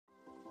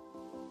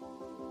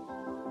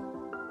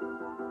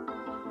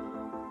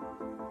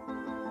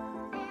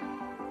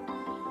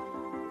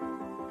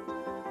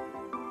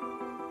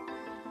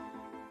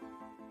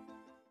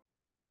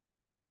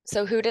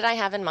So, who did I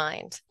have in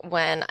mind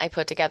when I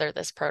put together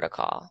this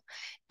protocol?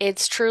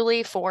 It's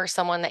truly for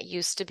someone that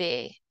used to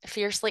be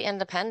fiercely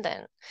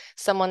independent,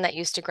 someone that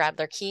used to grab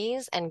their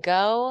keys and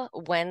go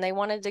when they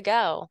wanted to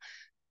go,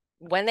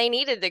 when they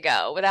needed to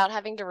go without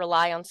having to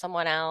rely on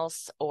someone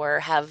else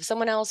or have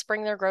someone else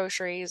bring their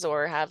groceries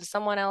or have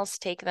someone else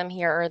take them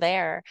here or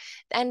there.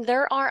 And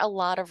there are a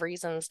lot of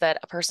reasons that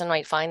a person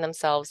might find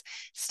themselves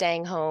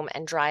staying home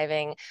and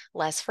driving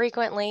less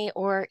frequently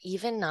or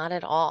even not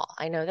at all.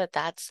 I know that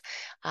that's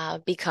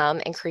become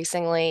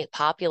increasingly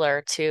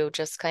popular to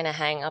just kind of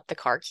hang up the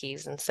car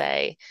keys and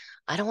say,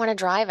 I don't want to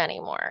drive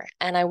anymore.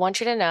 And I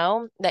want you to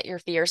know that your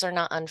fears are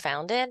not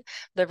unfounded.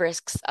 The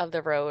risks of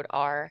the road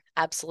are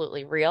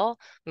absolutely real.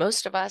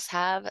 Most of us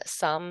have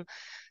some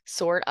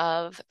sort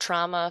of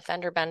trauma,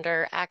 fender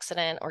bender,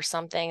 accident, or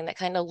something that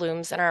kind of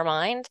looms in our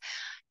mind.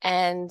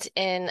 And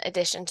in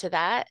addition to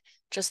that,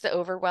 just the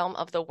overwhelm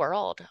of the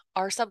world.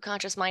 Our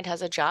subconscious mind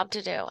has a job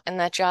to do, and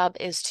that job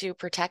is to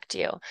protect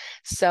you.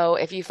 So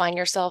if you find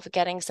yourself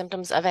getting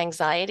symptoms of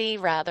anxiety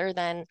rather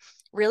than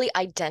really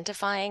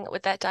identifying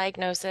with that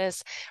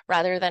diagnosis,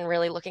 rather than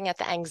really looking at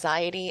the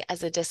anxiety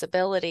as a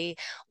disability,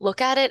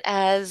 look at it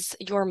as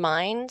your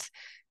mind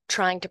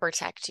trying to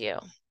protect you.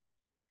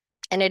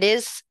 And it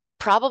is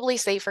probably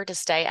safer to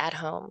stay at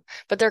home,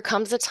 but there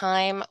comes a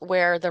time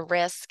where the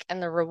risk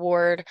and the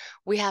reward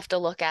we have to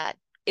look at.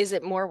 Is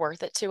it more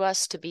worth it to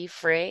us to be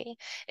free?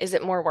 Is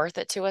it more worth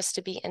it to us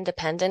to be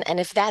independent? And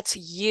if that's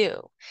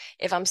you,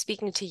 if I'm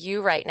speaking to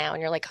you right now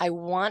and you're like, I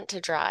want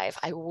to drive,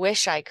 I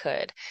wish I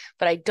could,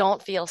 but I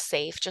don't feel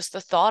safe, just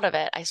the thought of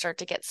it, I start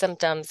to get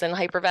symptoms and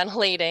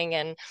hyperventilating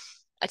and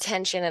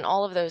attention and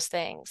all of those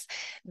things.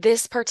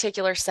 This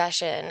particular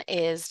session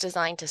is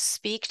designed to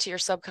speak to your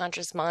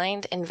subconscious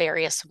mind in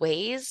various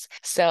ways.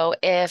 So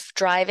if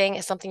driving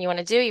is something you want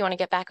to do, you want to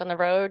get back on the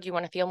road, you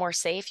want to feel more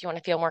safe, you want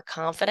to feel more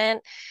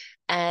confident,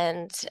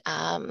 and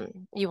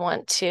you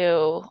want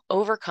to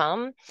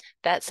overcome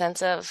that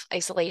sense of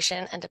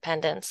isolation and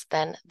dependence,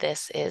 then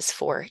this is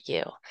for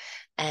you.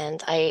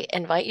 And I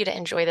invite you to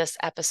enjoy this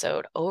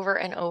episode over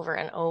and over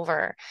and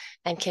over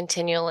and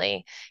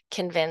continually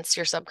convince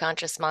your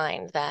subconscious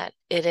mind that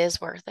it is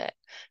worth it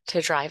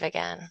to drive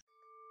again.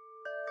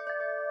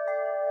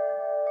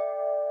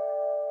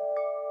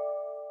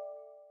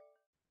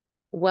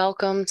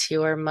 Welcome to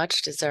your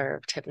much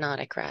deserved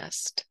hypnotic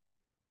rest.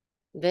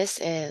 This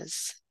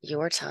is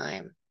your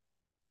time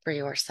for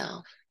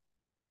yourself.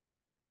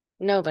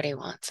 Nobody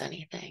wants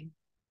anything.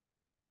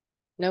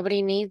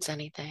 Nobody needs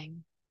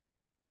anything.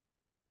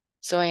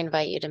 So I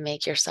invite you to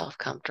make yourself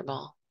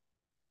comfortable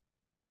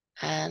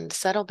and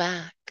settle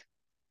back,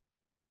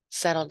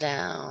 settle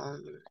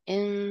down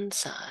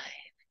inside.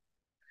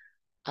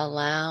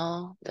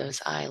 Allow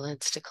those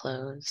eyelids to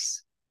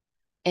close,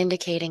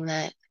 indicating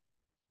that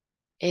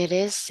it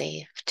is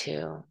safe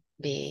to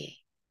be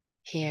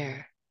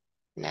here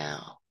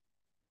now.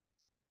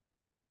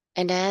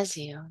 And as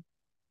you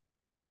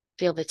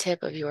feel the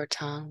tip of your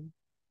tongue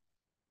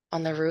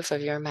on the roof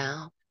of your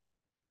mouth,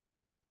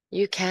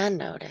 you can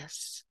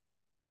notice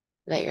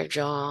that your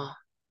jaw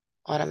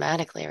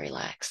automatically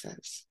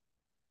relaxes.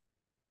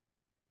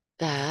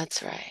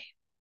 That's right.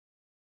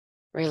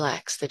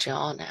 Relax the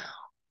jaw now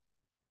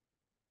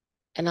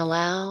and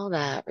allow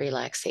that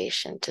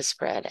relaxation to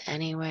spread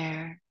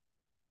anywhere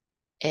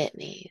it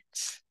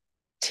needs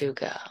to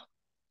go.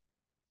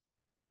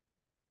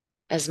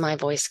 As my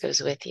voice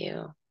goes with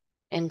you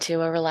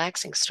into a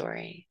relaxing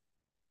story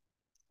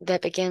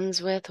that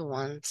begins with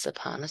once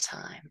upon a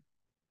time.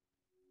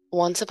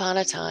 Once upon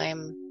a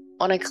time,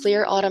 on a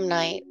clear autumn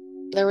night,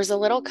 there was a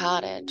little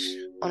cottage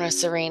on a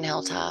serene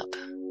hilltop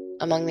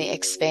among the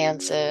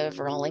expansive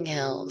rolling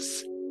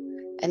hills,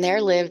 and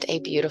there lived a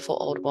beautiful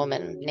old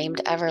woman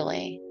named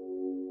Everly.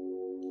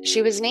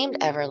 She was named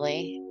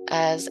Everly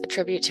as a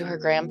tribute to her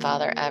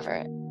grandfather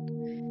Everett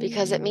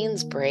because it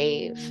means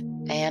brave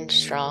and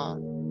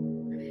strong.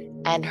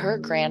 And her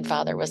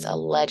grandfather was a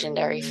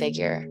legendary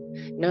figure,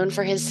 known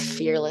for his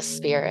fearless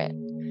spirit,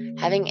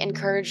 having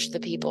encouraged the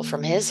people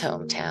from his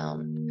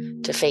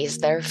hometown to face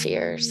their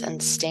fears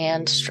and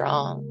stand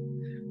strong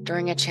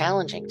during a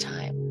challenging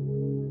time.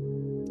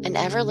 And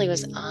Everly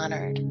was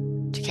honored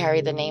to carry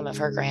the name of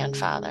her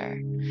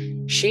grandfather.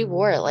 She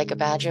wore it like a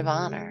badge of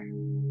honor.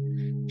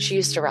 She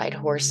used to ride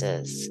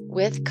horses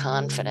with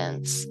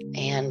confidence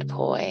and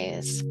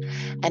poise.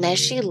 And as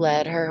she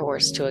led her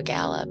horse to a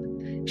gallop,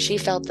 she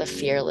felt the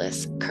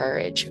fearless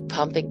courage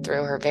pumping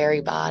through her very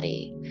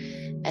body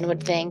and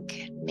would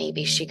think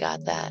maybe she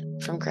got that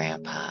from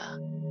Grandpa.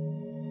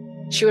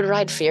 She would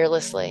ride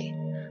fearlessly,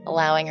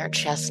 allowing her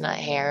chestnut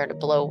hair to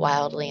blow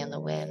wildly in the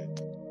wind.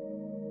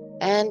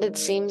 And it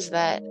seems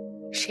that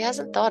she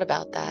hasn't thought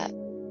about that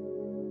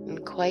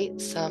in quite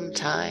some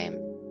time,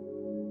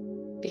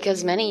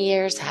 because many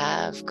years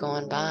have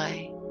gone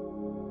by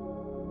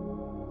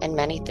and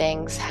many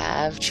things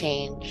have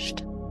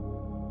changed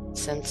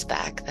since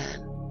back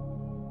then.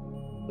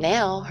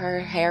 Now her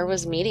hair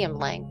was medium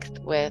length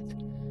with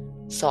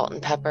salt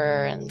and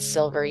pepper and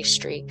silvery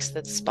streaks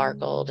that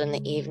sparkled in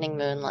the evening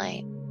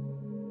moonlight.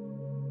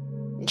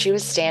 And she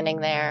was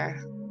standing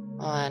there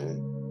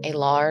on a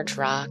large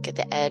rock at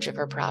the edge of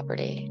her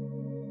property.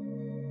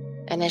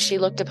 And as she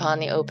looked upon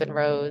the open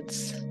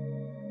roads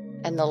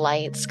and the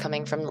lights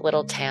coming from the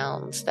little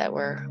towns that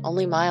were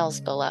only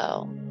miles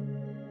below,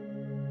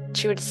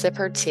 she would sip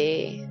her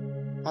tea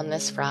on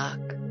this rock,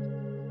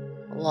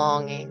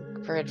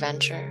 longing for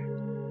adventure.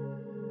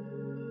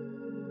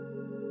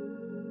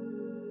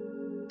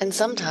 And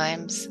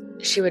sometimes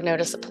she would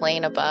notice a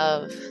plane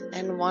above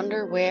and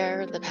wonder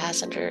where the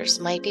passengers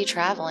might be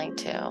traveling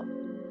to.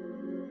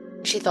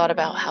 She thought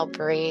about how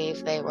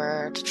brave they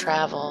were to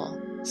travel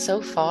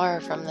so far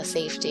from the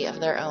safety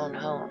of their own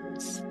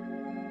homes.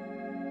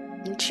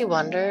 And she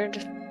wondered,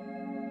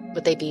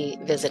 would they be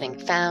visiting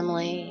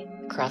family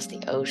across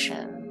the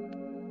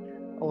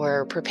ocean,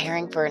 or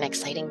preparing for an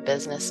exciting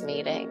business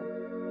meeting,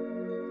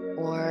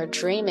 or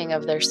dreaming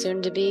of their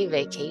soon-to-be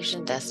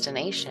vacation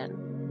destination?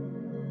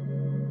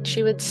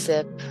 She would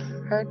sip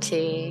her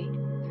tea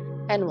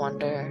and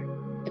wonder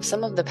if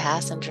some of the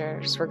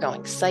passengers were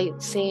going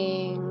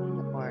sightseeing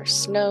or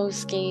snow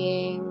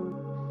skiing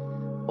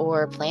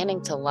or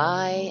planning to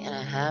lie in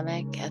a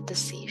hammock at the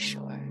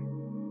seashore.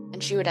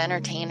 And she would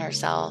entertain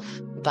herself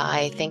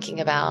by thinking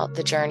about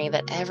the journey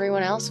that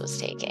everyone else was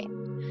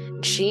taking.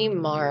 She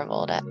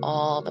marveled at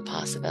all the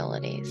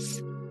possibilities.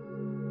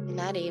 And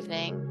that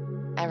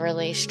evening,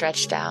 Everly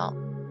stretched out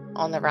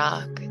on the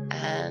rock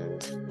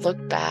and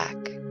looked back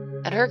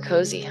at her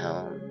cozy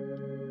home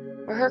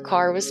where her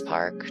car was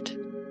parked.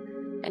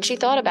 And she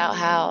thought about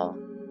how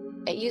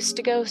it used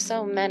to go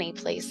so many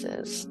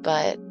places,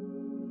 but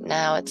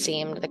now it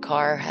seemed the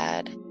car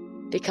had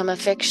become a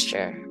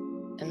fixture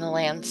in the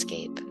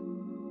landscape.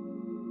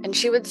 And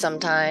she would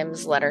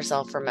sometimes let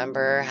herself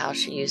remember how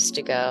she used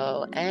to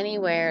go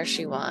anywhere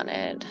she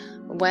wanted,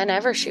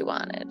 whenever she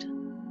wanted,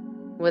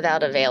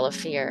 without a veil of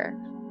fear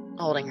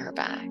holding her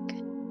back.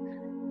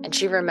 And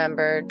she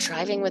remembered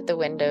driving with the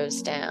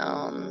windows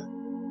down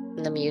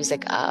and the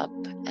music up,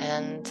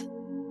 and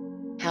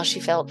how she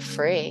felt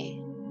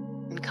free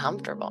and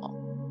comfortable.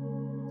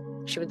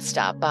 She would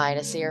stop by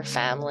to see her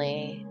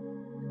family,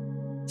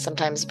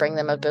 sometimes bring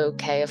them a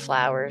bouquet of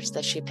flowers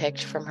that she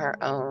picked from her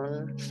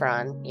own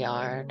front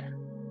yard.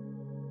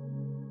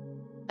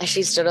 As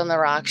she stood on the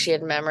rock, she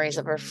had memories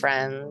of her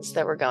friends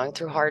that were going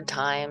through hard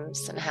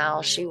times and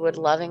how she would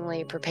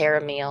lovingly prepare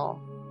a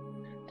meal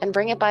and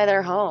bring it by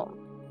their home,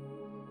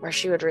 where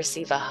she would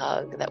receive a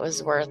hug that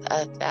was worth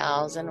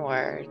 1,000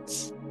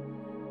 words.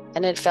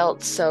 And it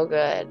felt so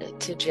good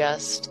to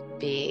just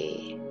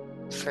be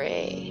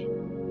free.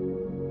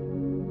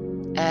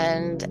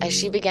 And as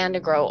she began to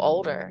grow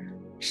older,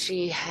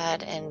 she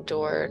had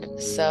endured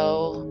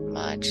so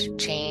much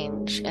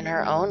change in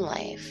her own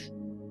life.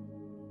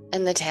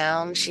 And the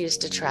town she used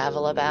to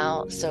travel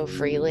about so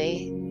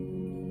freely,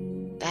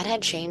 that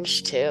had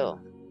changed too.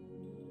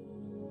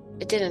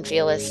 It didn't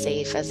feel as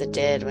safe as it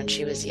did when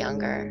she was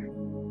younger.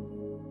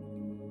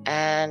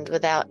 And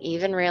without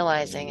even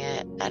realizing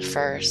it at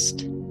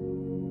first,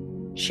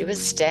 she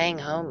was staying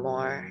home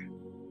more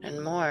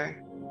and more.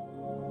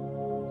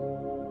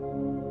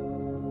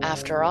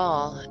 After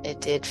all, it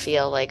did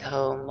feel like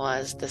home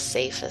was the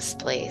safest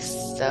place,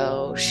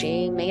 so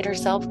she made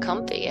herself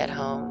comfy at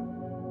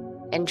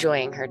home,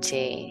 enjoying her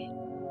tea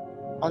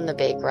on the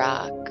big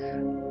rock,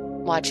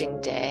 watching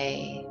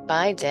day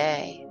by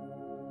day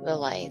the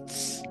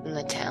lights in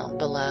the town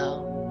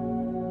below,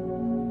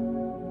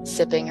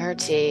 sipping her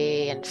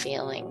tea and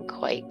feeling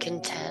quite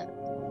content.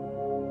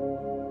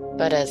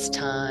 But as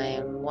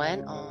time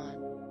went on,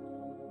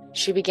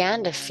 she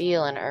began to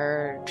feel an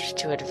urge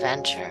to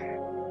adventure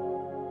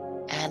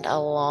and a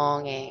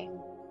longing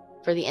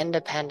for the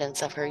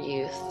independence of her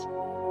youth,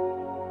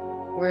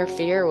 where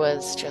fear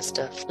was just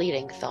a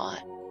fleeting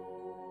thought,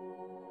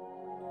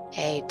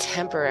 a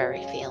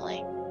temporary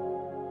feeling,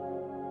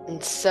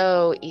 and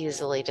so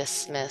easily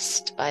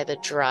dismissed by the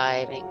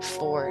driving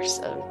force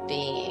of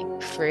being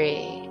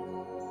free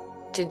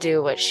to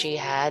do what she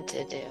had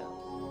to do,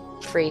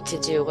 free to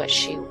do what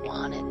she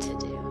wanted to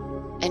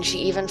do. And she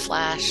even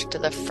flashed to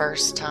the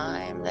first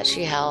time that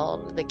she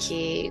held the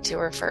key to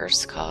her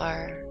first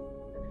car.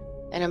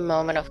 And a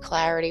moment of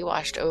clarity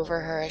washed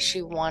over her as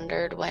she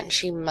wondered when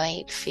she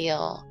might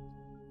feel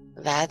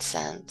that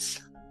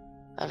sense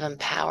of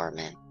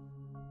empowerment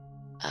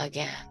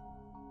again.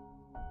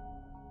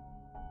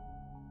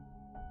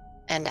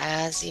 And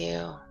as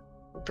you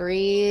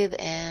breathe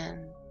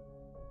in,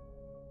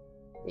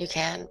 you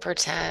can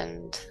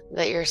pretend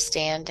that you're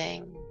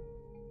standing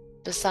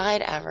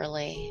beside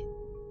Everly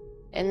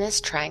in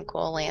this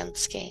tranquil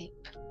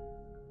landscape,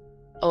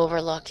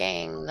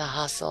 overlooking the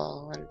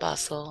hustle and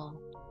bustle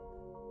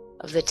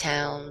of the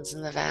towns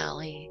in the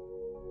valley.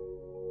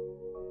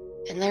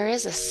 And there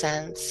is a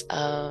sense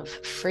of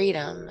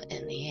freedom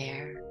in the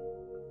air,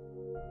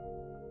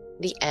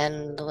 the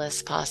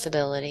endless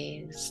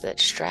possibilities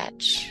that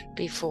stretch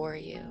before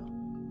you.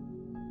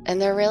 And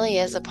there really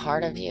is a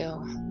part of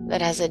you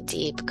that has a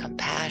deep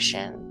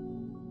compassion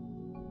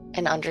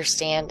and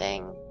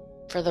understanding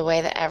for the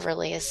way that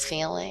Everly is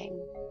feeling.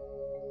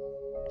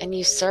 And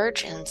you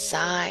search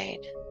inside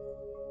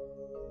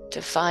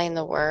to find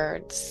the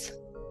words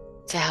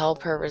to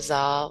help her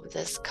resolve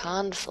this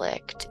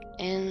conflict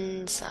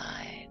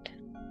inside.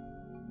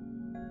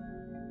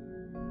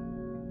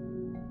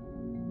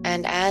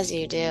 And as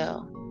you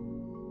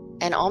do,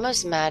 an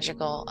almost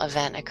magical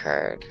event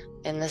occurred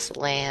in this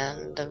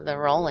land of the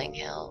rolling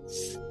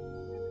hills.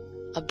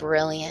 A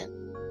brilliant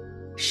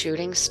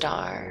shooting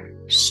star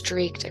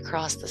streaked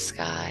across the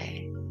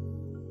sky,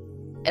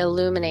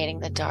 illuminating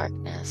the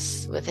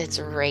darkness with its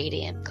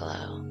radiant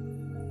glow.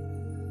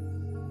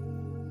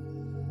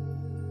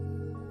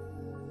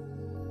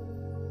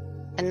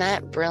 And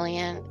that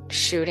brilliant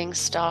shooting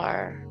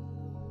star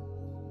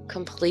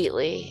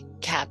completely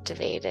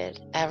captivated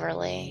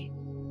Everly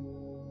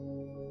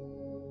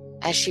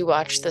as she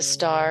watched the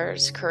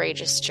star's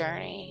courageous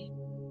journey.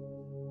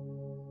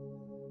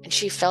 And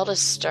she felt a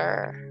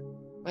stir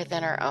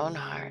within her own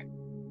heart.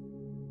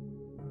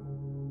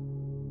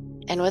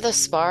 And with a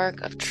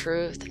spark of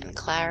truth and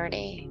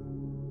clarity,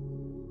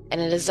 and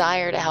a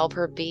desire to help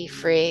her be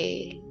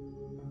free,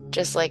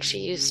 just like she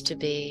used to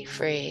be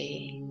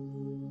free,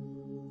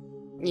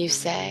 you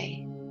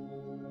say,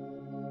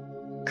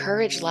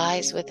 courage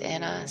lies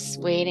within us,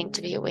 waiting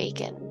to be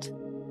awakened.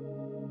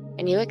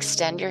 And you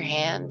extend your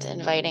hand,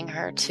 inviting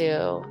her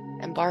to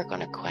embark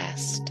on a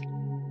quest,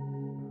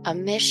 a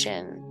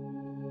mission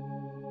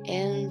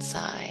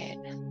inside,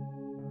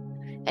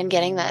 and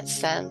getting that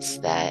sense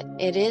that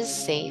it is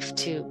safe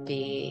to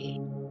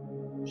be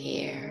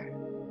here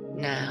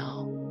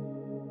now.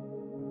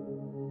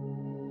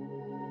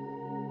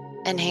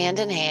 And hand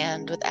in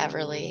hand with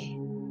Everly,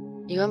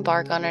 you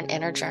embark on an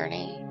inner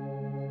journey,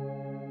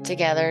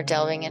 together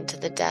delving into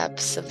the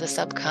depths of the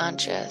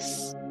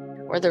subconscious,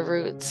 where the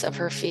roots of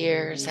her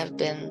fears have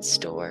been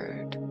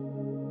stored.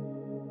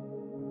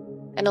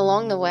 And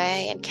along the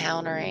way,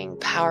 encountering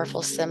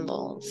powerful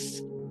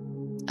symbols,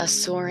 a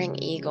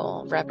soaring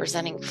eagle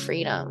representing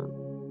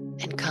freedom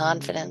and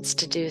confidence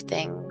to do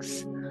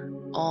things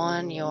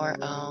on your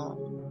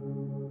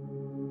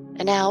own,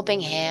 and a helping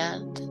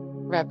hand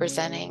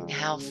representing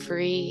how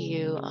free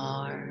you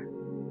are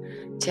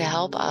to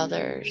help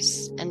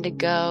others and to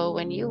go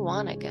when you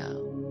want to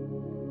go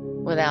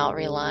without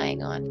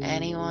relying on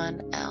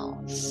anyone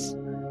else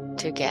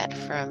to get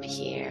from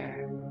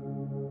here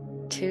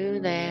to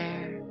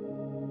there.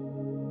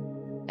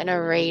 And a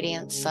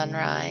radiant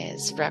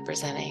sunrise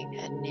representing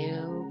a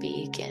new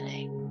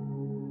beginning.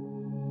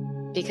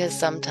 Because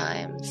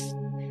sometimes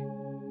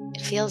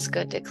it feels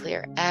good to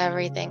clear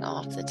everything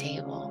off the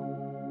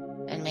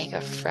table and make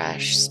a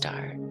fresh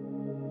start,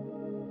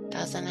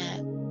 doesn't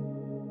it?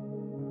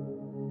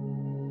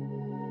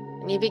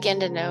 And you begin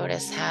to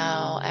notice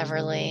how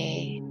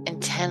Everly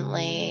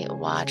intently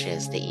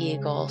watches the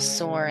eagle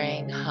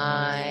soaring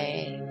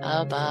high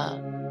above,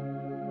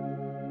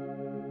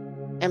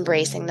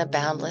 embracing the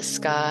boundless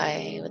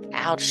sky with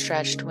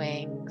outstretched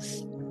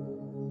wings,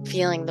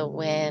 feeling the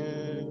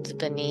wind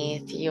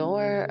beneath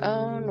your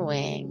own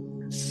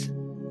wings,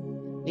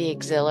 the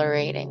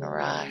exhilarating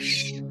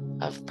rush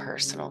of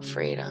personal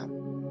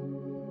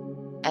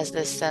freedom as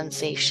this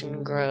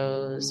sensation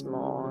grows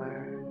more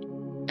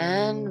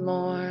and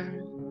more,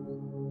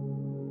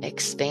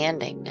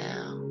 expanding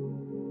now.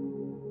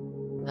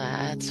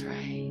 That's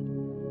right.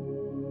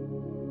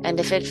 And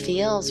if it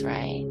feels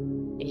right,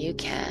 you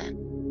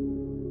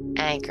can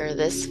anchor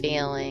this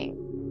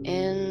feeling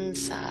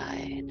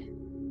inside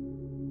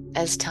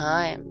as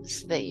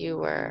times that you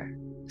were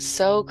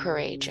so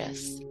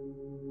courageous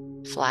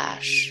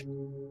flash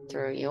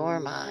through your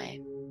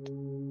mind.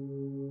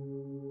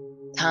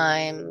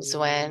 Times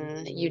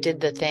when you did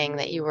the thing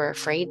that you were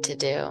afraid to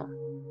do,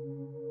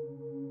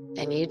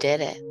 and you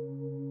did it,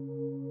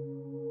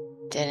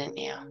 didn't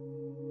you?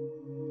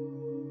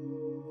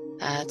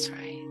 That's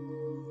right.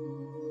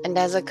 And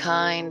as a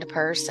kind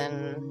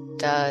person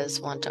does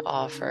want to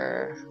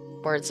offer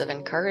words of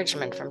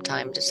encouragement from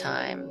time to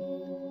time,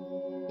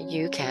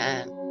 you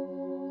can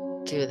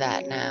do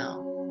that now.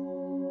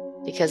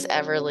 Because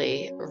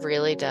Everly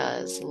really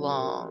does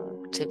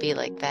long to be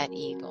like that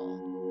eagle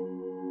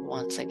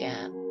once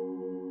again.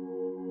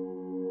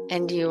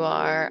 And you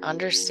are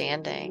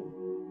understanding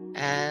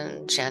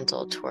and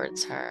gentle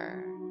towards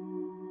her.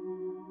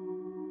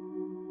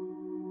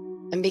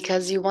 And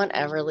because you want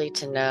Everly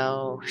to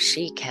know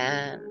she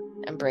can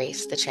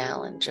embrace the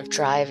challenge of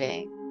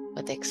driving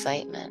with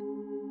excitement.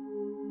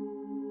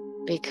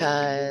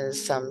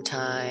 Because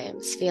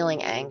sometimes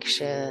feeling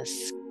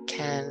anxious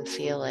can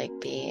feel like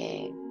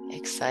being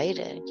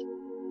excited,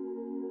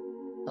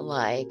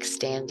 like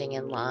standing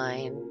in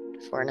line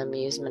for an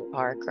amusement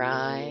park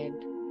ride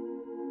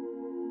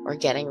or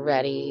getting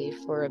ready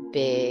for a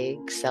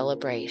big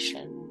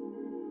celebration.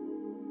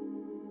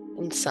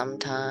 And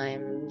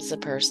sometimes a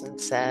person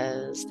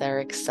says they're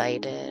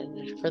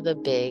excited for the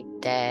big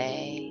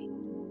day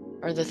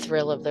or the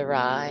thrill of the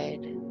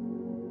ride.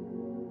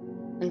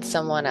 And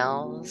someone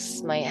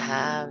else might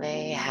have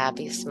a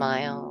happy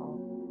smile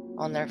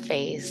on their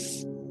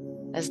face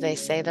as they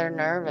say they're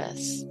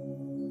nervous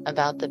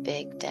about the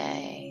big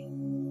day.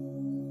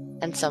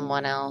 And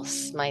someone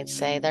else might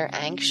say they're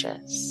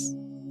anxious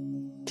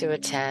to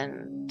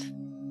attend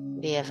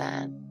the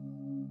event,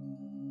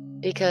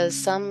 because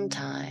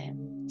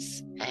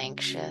sometimes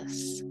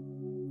anxious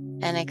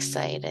and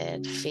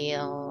excited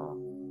feel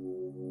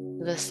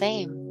the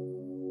same,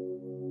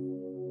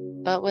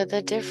 but with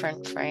a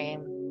different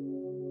frame.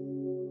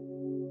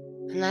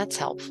 And that's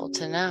helpful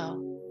to know,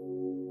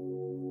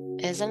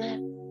 isn't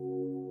it?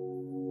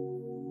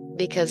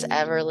 Because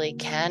Everly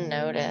can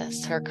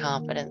notice her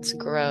confidence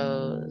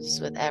grows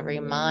with every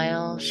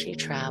mile she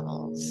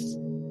travels.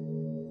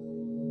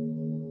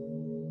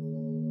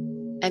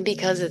 And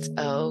because it's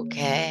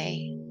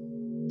okay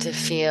to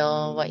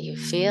feel what you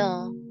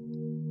feel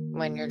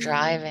when you're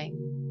driving,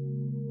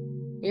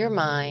 your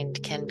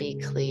mind can be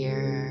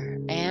clear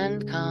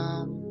and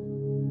calm,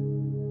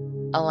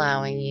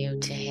 allowing you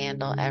to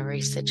handle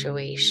every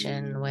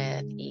situation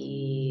with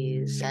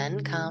ease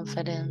and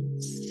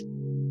confidence.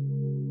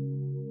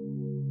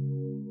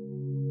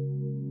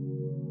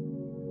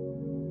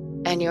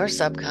 And your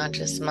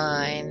subconscious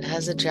mind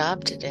has a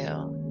job to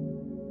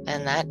do,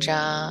 and that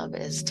job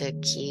is to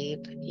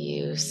keep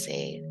you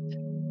safe.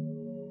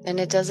 And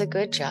it does a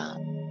good job.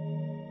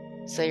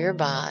 So your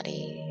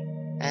body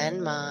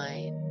and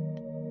mind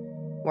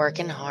work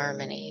in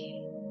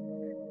harmony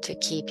to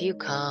keep you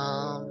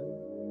calm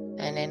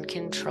and in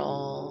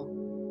control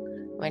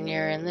when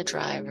you're in the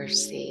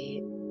driver's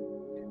seat.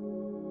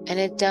 And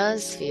it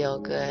does feel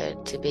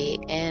good to be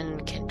in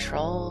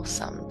control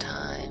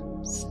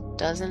sometimes,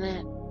 doesn't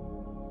it?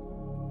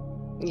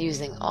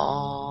 Using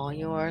all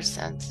your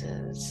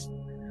senses,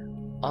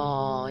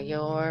 all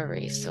your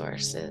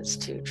resources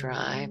to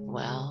drive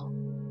well.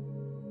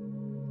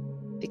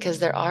 Because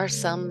there are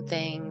some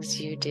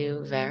things you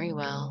do very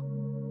well,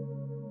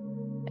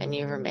 and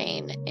you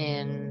remain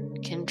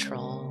in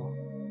control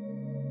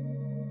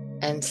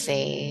and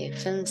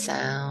safe and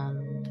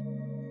sound.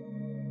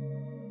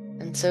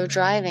 And so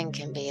driving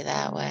can be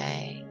that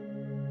way,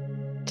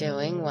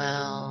 doing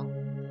well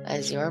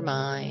as your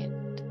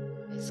mind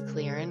is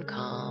clear and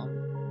calm,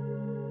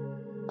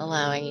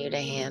 allowing you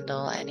to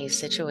handle any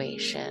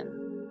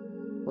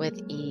situation with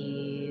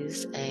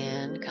ease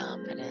and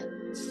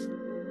confidence.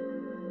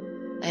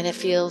 And it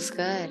feels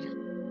good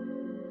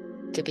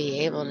to be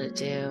able to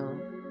do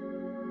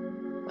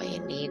what you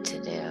need to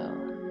do.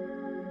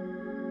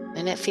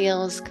 And it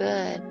feels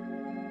good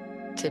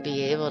to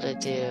be able to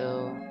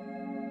do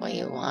what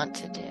you want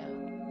to do.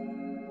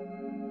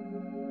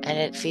 And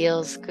it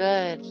feels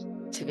good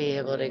to be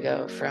able to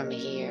go from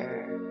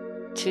here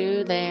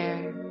to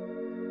there.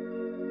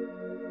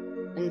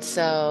 And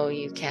so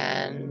you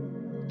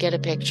can get a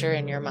picture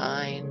in your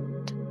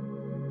mind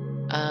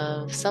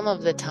of some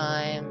of the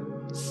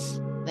times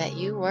that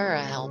you were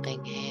a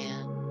helping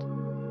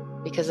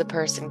hand, because a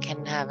person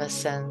can have a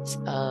sense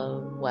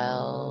of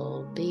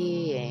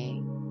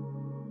well-being,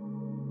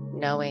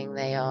 knowing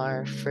they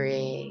are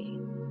free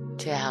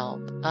to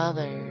help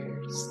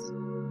others,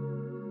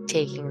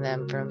 taking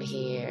them from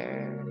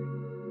here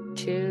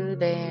to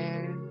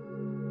there,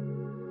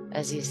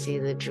 as you see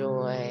the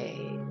joy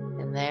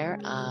in their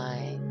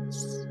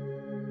eyes.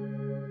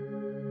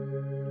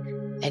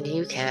 And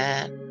you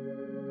can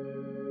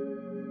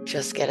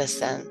just get a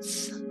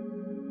sense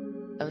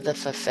of the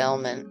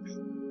fulfillment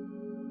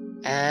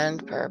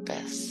and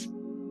purpose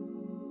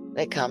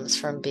that comes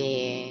from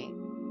being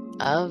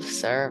of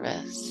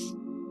service.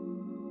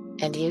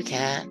 And you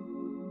can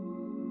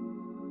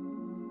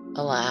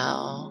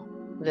allow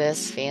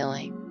this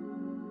feeling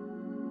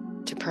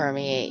to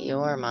permeate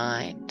your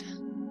mind,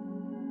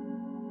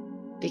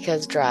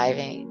 because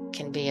driving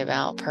can be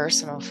about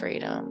personal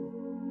freedom,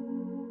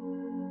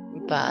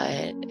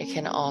 but it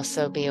can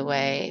also be a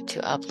way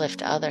to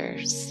uplift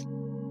others,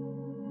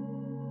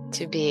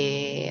 to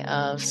be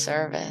of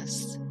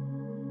service,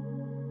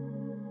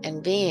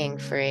 and being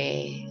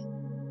free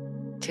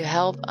to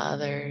help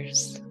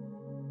others.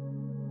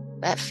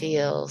 That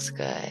feels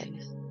good,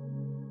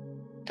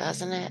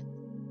 doesn't it?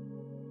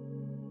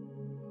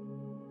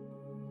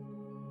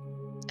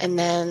 And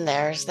then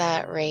there's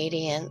that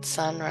radiant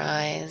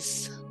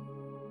sunrise,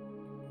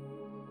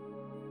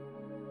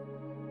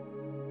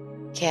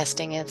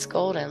 casting its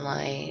golden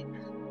light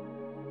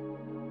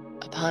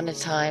upon a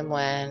time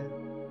when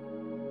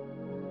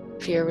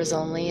fear was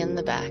only in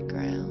the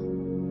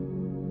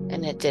background,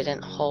 and it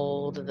didn't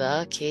hold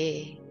the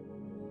key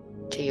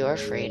to your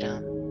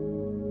freedom,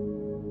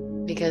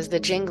 because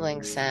the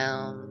jingling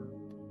sound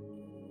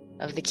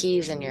of the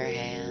keys in your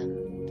hand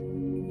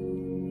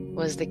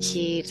was the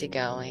key to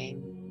going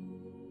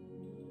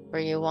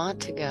where you want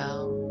to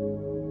go,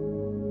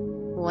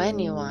 when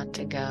you want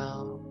to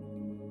go,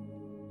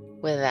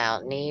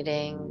 without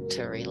needing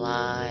to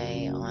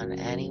rely on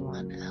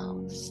anyone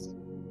else.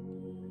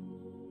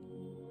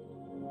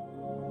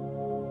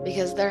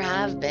 Because there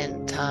have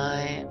been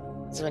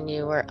times when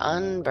you were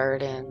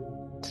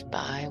unburdened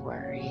by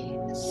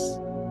worries,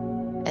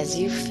 as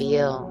you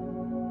feel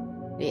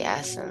the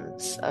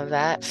essence of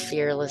that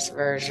fearless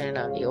version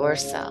of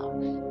yourself.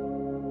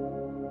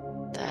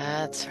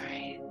 That's right.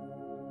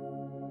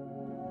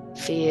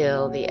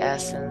 Feel the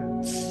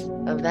essence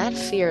of that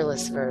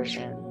fearless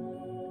version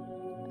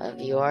of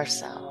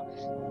yourself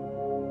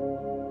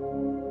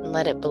and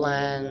let it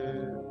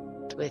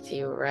blend with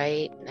you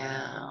right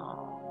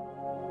now,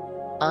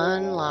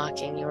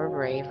 unlocking your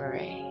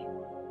bravery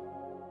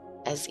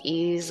as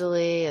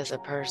easily as a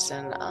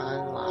person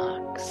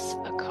unlocks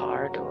a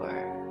car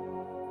door,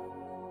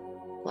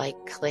 like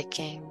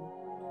clicking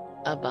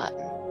a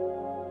button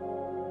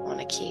on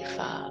a key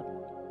fob.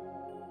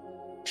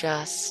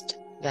 Just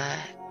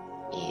that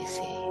easy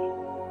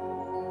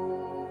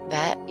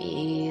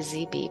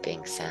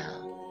beeping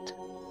sound,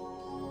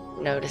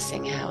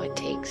 noticing how it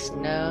takes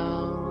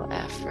no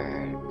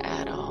effort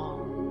at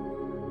all.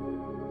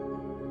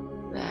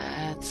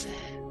 That's it.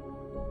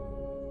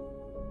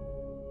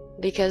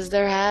 Because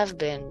there have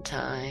been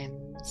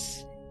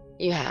times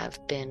you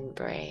have been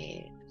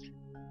brave.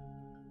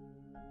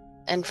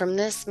 And from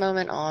this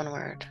moment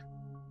onward,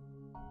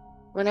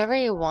 whenever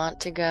you want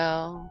to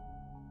go,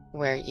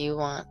 where you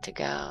want to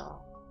go,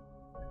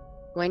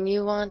 when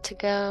you want to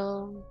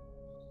go,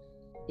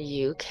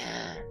 you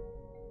can.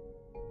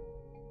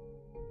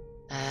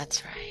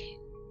 That's right.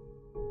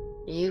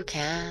 You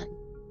can.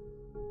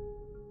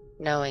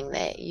 Knowing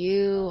that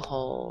you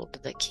hold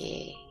the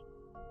key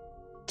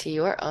to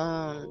your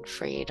own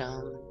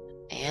freedom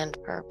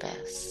and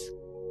purpose.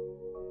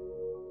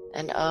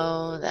 And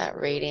oh, that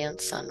radiant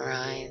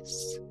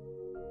sunrise.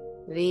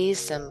 These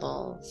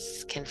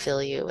symbols can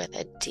fill you with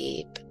a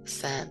deep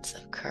sense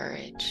of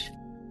courage,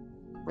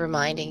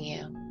 reminding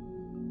you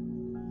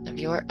of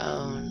your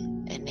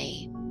own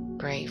innate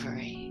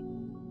bravery.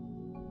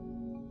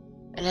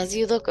 And as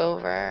you look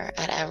over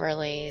at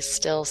Everly,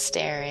 still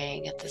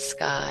staring at the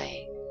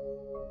sky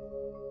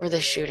where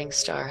the shooting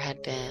star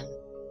had been,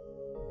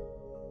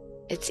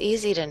 it's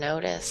easy to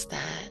notice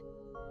that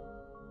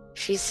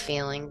she's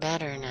feeling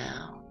better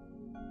now.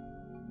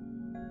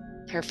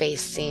 Her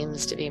face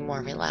seems to be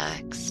more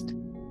relaxed.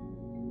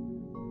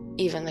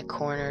 Even the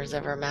corners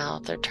of her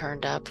mouth are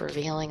turned up,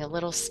 revealing a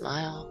little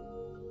smile.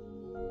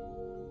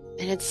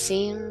 And it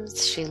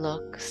seems she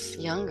looks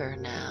younger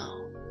now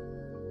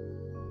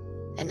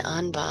and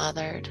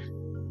unbothered.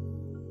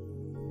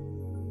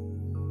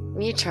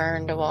 When you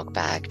turn to walk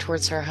back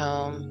towards her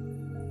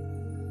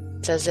home,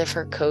 it's as if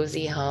her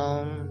cozy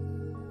home,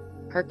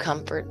 her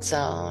comfort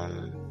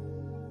zone,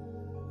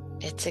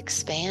 it's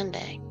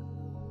expanding,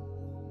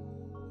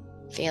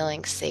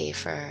 feeling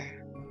safer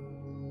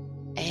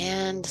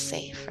and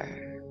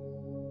safer,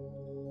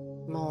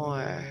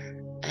 more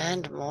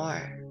and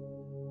more.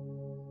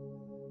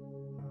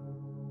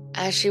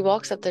 As she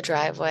walks up the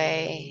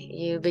driveway,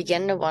 you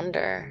begin to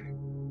wonder,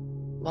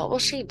 what will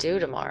she do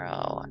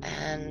tomorrow?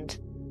 And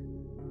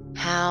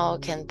how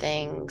can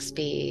things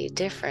be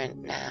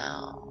different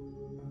now?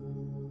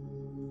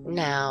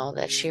 Now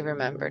that she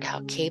remembered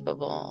how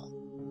capable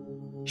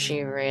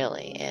she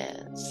really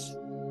is.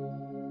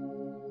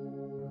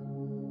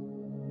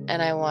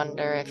 And I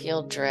wonder if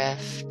you'll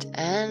drift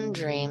and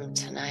dream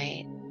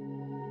tonight,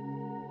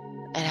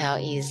 and how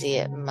easy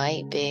it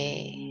might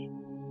be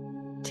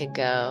to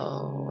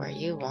go where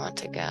you want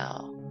to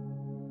go.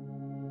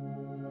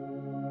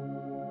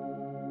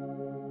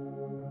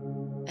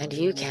 And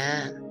you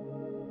can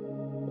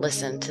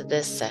listen to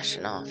this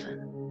session often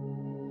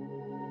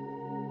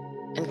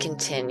and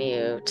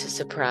continue to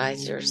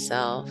surprise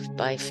yourself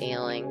by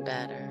feeling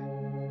better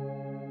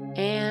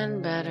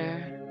and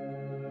better.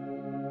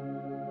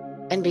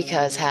 And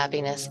because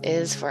happiness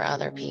is for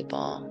other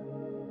people,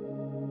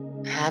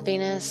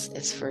 happiness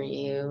is for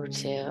you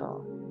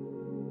too.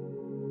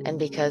 And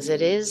because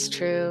it is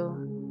true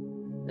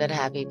that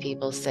happy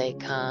people say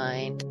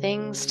kind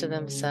things to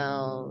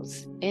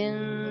themselves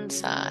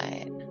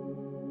inside,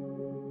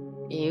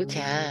 you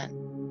can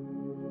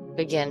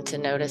begin to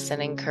notice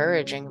an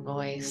encouraging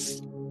voice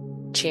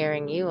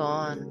cheering you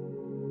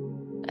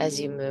on as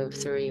you move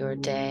through your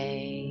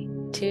day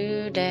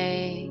to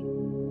day.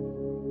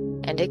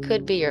 And it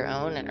could be your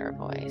own inner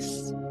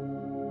voice.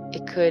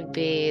 It could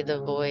be the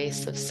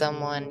voice of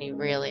someone you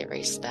really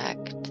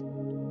respect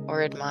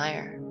or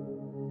admire.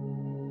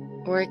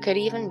 Or it could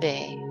even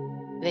be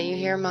that you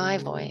hear my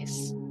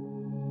voice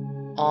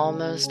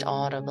almost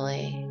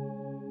audibly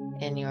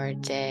in your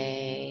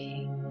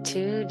day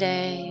to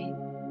day,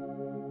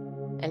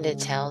 and it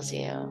tells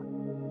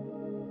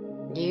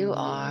you you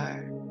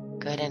are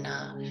good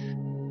enough.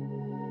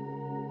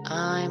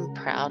 I'm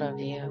proud of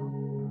you.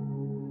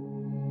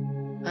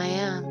 I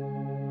am.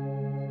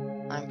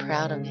 I'm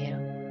proud of you.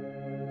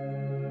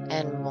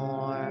 And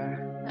more,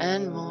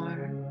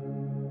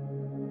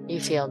 you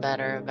feel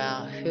better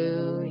about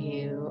who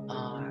you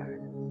are.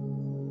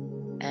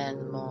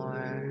 And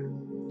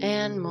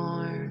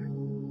more,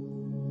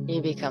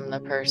 you become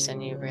the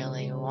person you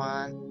really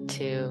want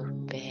to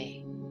be.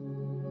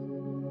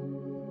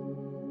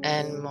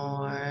 And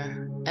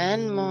more,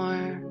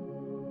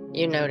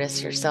 you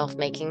notice yourself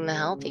making the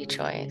healthy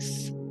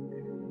choice.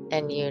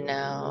 And you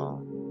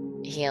know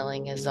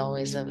healing is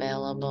always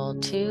available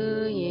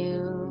to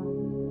you.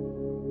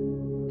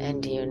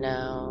 And you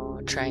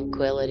know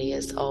tranquility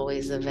is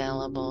always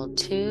available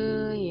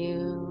to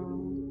you.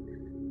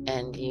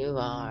 And you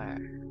are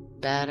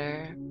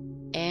better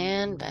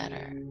and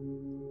better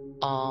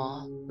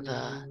all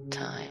the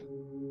time.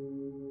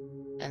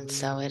 And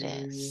so it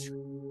is.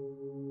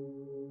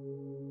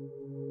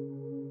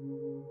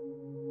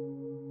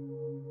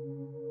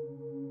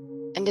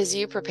 And as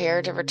you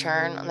prepare to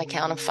return on the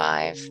count of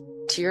 5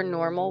 to your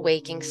normal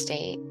waking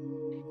state,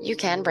 you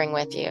can bring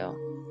with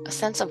you a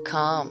sense of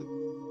calm,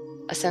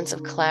 a sense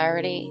of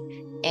clarity,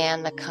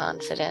 and the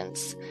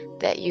confidence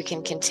that you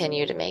can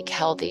continue to make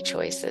healthy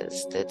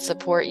choices that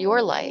support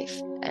your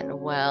life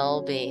and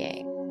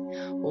well-being.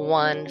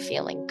 1,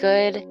 feeling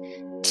good.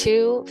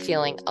 2,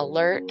 feeling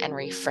alert and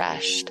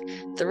refreshed.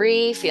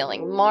 3,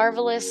 feeling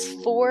marvelous.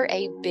 4,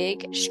 a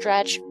big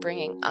stretch,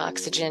 bringing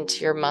oxygen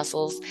to your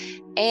muscles.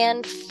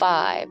 And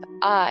 5,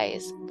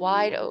 eyes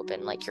wide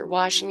open like you're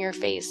washing your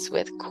face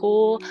with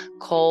cool,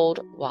 cold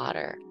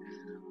water.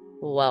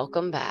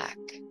 Welcome back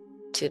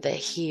to the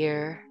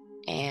here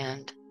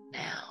and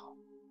now.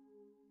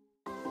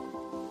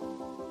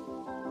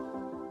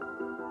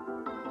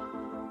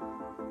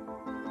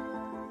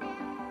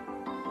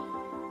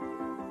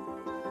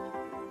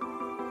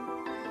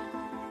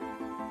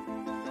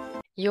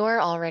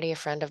 You're already a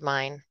friend of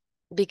mine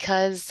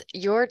because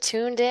you're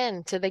tuned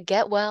in to the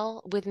Get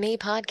Well with Me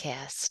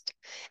podcast.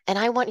 And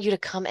I want you to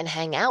come and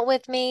hang out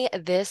with me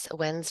this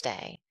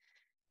Wednesday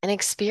and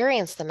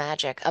experience the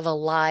magic of a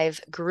live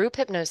group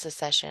hypnosis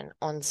session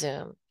on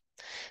Zoom.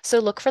 So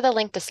look for the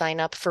link to sign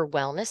up for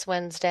Wellness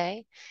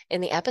Wednesday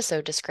in the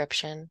episode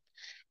description.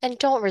 And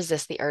don't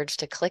resist the urge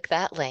to click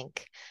that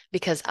link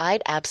because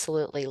I'd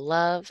absolutely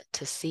love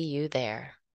to see you there.